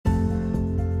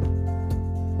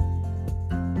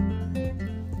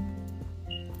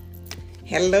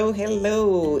Hello,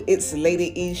 hello. It's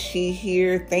Lady Ishi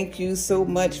here. Thank you so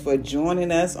much for joining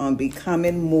us on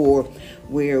Becoming More,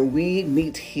 where we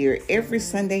meet here every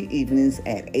Sunday evenings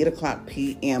at 8 o'clock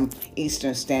p.m.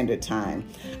 Eastern Standard Time.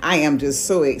 I am just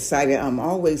so excited. I'm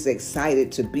always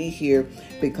excited to be here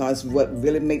because what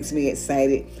really makes me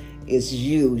excited is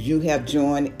you. You have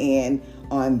joined in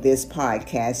on this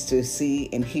podcast to see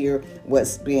and hear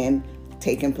what's been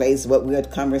taking place, what we're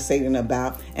conversating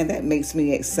about, and that makes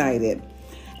me excited.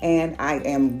 And I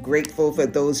am grateful for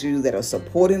those of you that are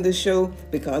supporting the show,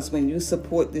 because when you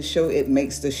support the show, it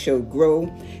makes the show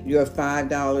grow. Your $5,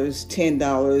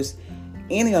 $10,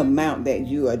 any amount that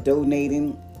you are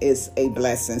donating is a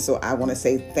blessing. So I want to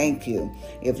say thank you.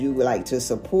 If you would like to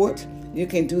support, you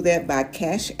can do that by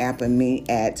Cash Apping me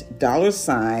at $ECHENICE.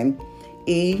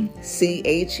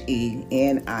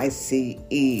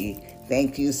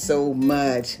 Thank you so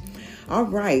much. All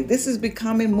right, this is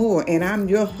Becoming More, and I'm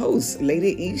your host,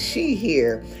 Lady Ishi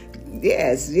here.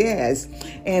 Yes.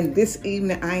 And this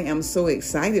evening, I am so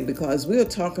excited because we're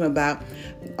talking about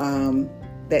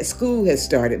that school has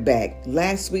started back.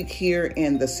 Last week here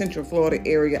in the Central Florida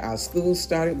area, our school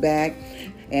started back.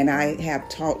 And I have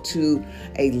talked to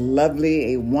a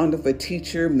wonderful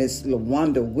teacher, Miss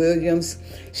LaWanda Williams.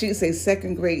 She's a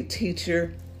second grade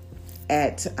teacher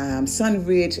at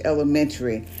Sunridge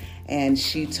Elementary. And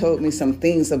she told me some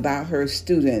things about her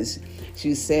students.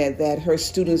 She said that her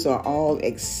students are all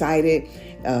excited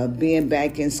being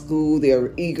back in school.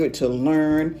 They're eager to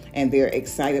learn, and they're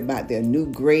excited about their new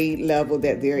grade level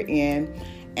that they're in.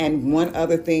 And one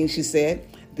other thing she said,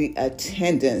 the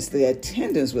attendance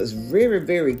was very,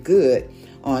 very good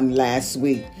on last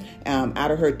week.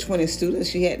 Out of her 20 students,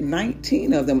 she had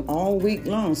 19 of them all week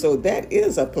long. So that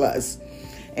is a plus.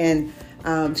 And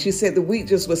she said the week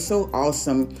just was so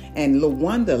awesome. And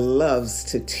LaWanda loves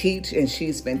to teach, and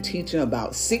she's been teaching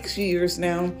about 6 years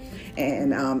now.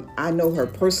 And I know her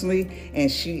personally,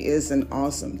 and she is an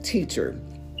awesome teacher.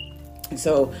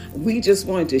 So we just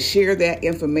wanted to share that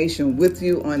information with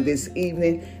you on this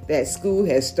evening, that school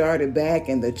has started back,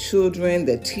 and the children,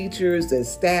 the teachers, the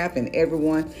staff, and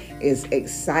everyone is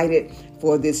excited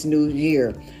for this new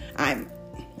year. I'm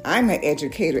an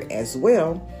educator as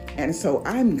well. And so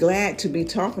I'm glad to be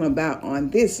talking about on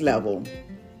this level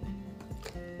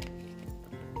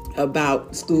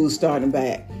about school starting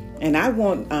back. And I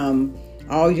want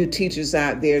all you teachers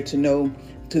out there to know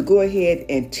to go ahead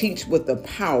and teach with the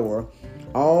power.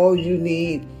 All you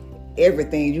need,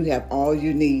 everything, you have all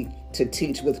you need to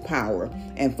teach with power.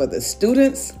 And for the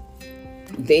students,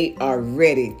 they are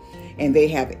ready, and they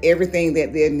have everything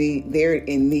that they're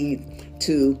in need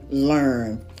to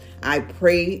learn. I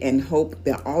pray and hope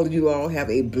that all of you all have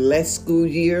a blessed school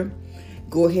year.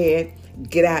 Go ahead,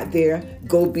 get out there,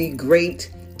 go be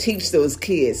great, teach those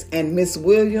kids. And Miss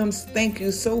Williams, thank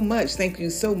you so much. Thank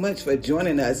you so much for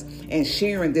joining us and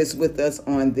sharing this with us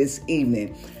on this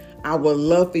evening. I would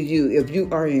love for you, if you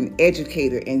are an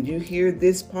educator and you hear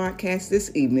this podcast this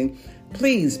evening,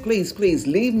 please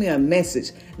leave me a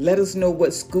message. Let us know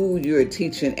what school you're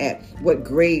teaching at, what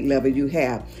grade level you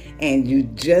have. And you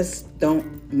just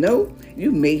don't know,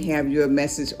 you may have your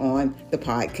message on the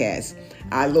podcast.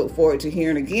 I look forward to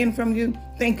hearing again from you.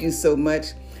 Thank you so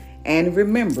much. And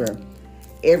remember,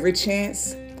 every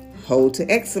chance, hold to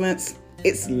excellence.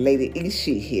 It's Lady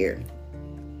Ishi here.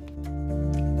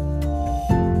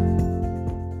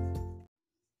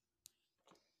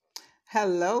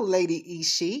 Hello, Lady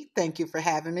Ishi. Thank you for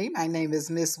having me. My name is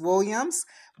Miss Williams.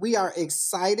 We are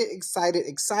excited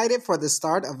for the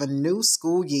start of a new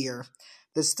school year.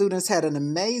 The students had an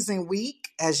amazing week,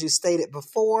 as you stated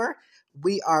before.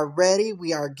 We are ready.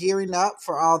 We are gearing up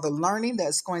for all the learning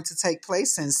that's going to take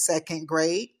place in second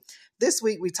grade. This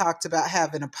week, we talked about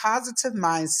having a positive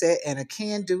mindset and a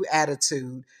can-do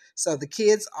attitude. So the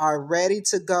kids are ready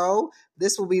to go.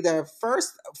 This will be their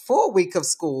first full week of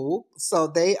school, so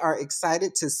they are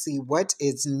excited to see what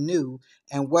is new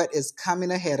and what is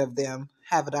coming ahead of them.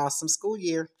 Have an awesome school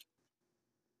year.